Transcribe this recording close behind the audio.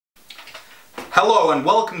Hello and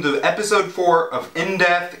welcome to episode 4 of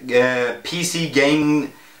in-depth PC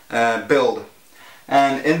gaming build.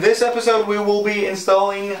 And in this episode we will be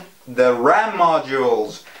installing the RAM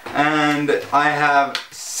modules. And I have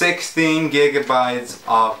 16 gigabytes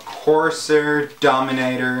of Corsair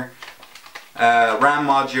Dominator RAM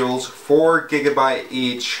modules, 4 gigabyte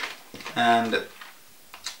each. And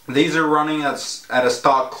these are running at a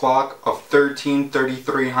stock clock of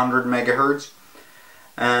 3300 megahertz.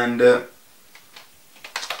 And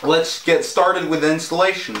let's get started with the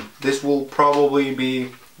installation. This will probably be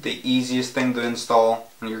the easiest thing to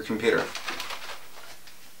install on your computer.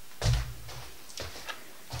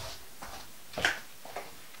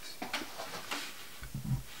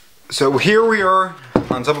 So here we are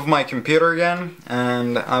on top of my computer again,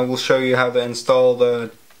 and I will show you how to install the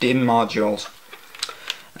DIMM modules.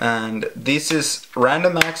 And this is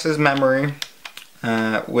random access memory,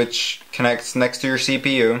 which connects next to your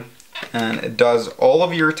CPU. And it does all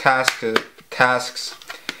of your tasks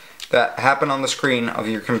that happen on the screen of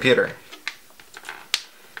your computer.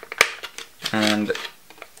 And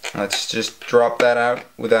let's just drop that out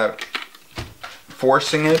without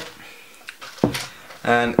forcing it.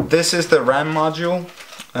 And this is the RAM module.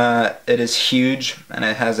 It is huge and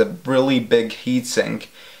it has a really big heatsink.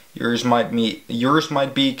 Yours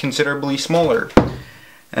might be considerably smaller.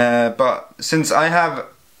 But since I have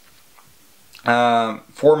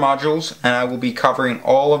 4 modules and I will be covering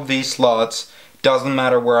all of these slots, doesn't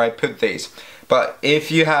matter where I put these. But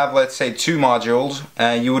if you have, let's say, 2 modules,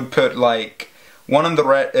 you would put like one in the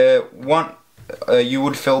red, you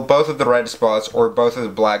would fill both of the red spots or both of the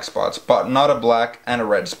black spots, but not a black and a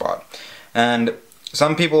red spot. And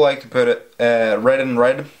some people like to put it red and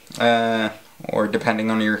red, or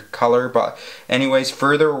depending on your color, but anyways,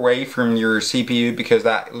 further away from your CPU because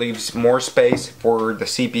that leaves more space for the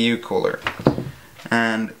CPU cooler.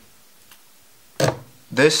 And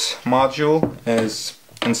this module is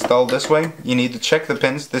installed this way. You need to check the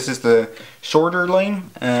pins. This is the shorter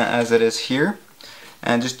lane, as it is here,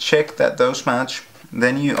 and just check that those match.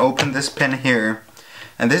 Then you open this pin here,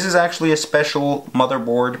 and this is actually a special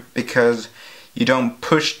motherboard because you don't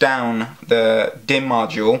push down the DIMM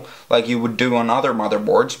module like you would do on other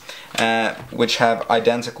motherboards, which have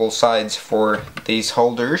identical sides for these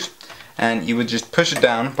holders, and you would just push it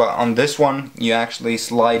down. But on this one you actually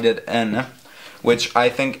slide it in, which I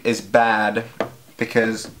think is bad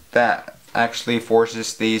because that actually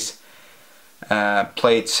forces these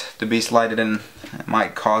plates to be slided in. It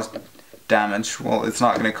might cause damage. Well, it's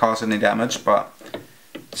not going to cause any damage, but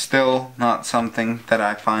still not something that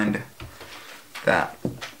I find that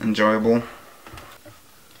enjoyable.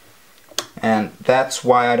 And that's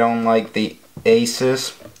why I don't like the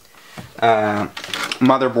Asus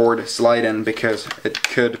motherboard slide-in, because it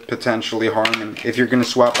could potentially harm them. If you're going to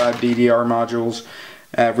swap out DDR modules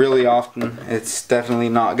really often, it's definitely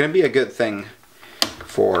not going to be a good thing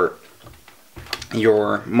for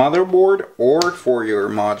your motherboard or for your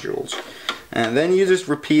modules. And then you just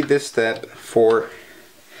repeat this step for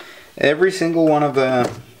every single one of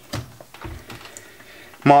the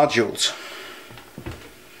modules.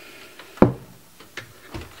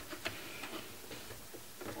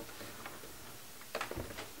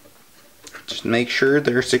 Just make sure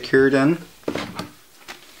they're secured in.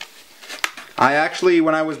 I actually,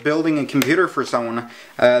 when I was building a computer for someone,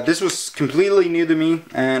 this was completely new to me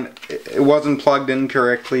and it wasn't plugged in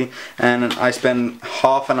correctly, and I spent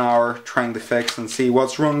half an hour trying to fix and see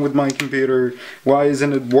what's wrong with my computer, why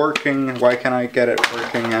isn't it working, why can't I get it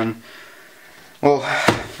working, and well,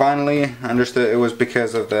 finally I understood it was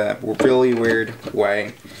because of the really weird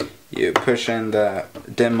way you push in the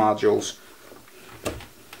DIMM modules.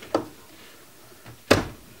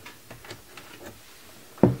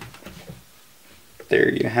 There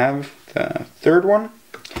you have the 3rd one,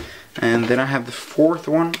 and then I have the 4th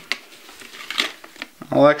one.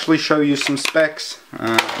 I'll actually show you some specs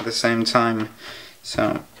at the same time.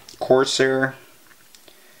 So, Corsair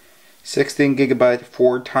 16 gigabyte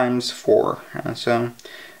 4x4, so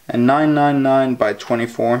a 999 by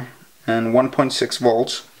 24 and 1.6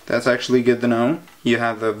 volts. That's actually good to know. You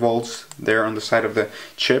have the volts there on the side of the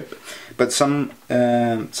chip, but some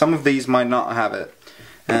of these might not have it.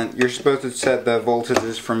 And you're supposed to set the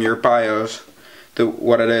voltages from your BIOS to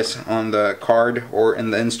what it is on the card or in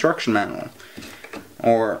the instruction manual.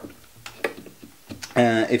 Or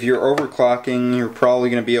if you're overclocking, you're probably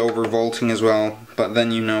going to be overvolting as well, but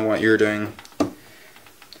then you know what you're doing.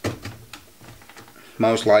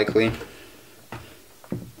 Most likely.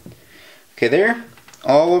 Okay, there.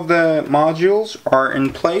 All of the modules are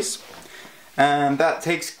in place, and that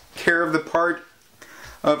takes care of the part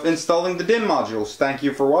of installing the DIMM modules. Thank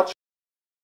you for watching.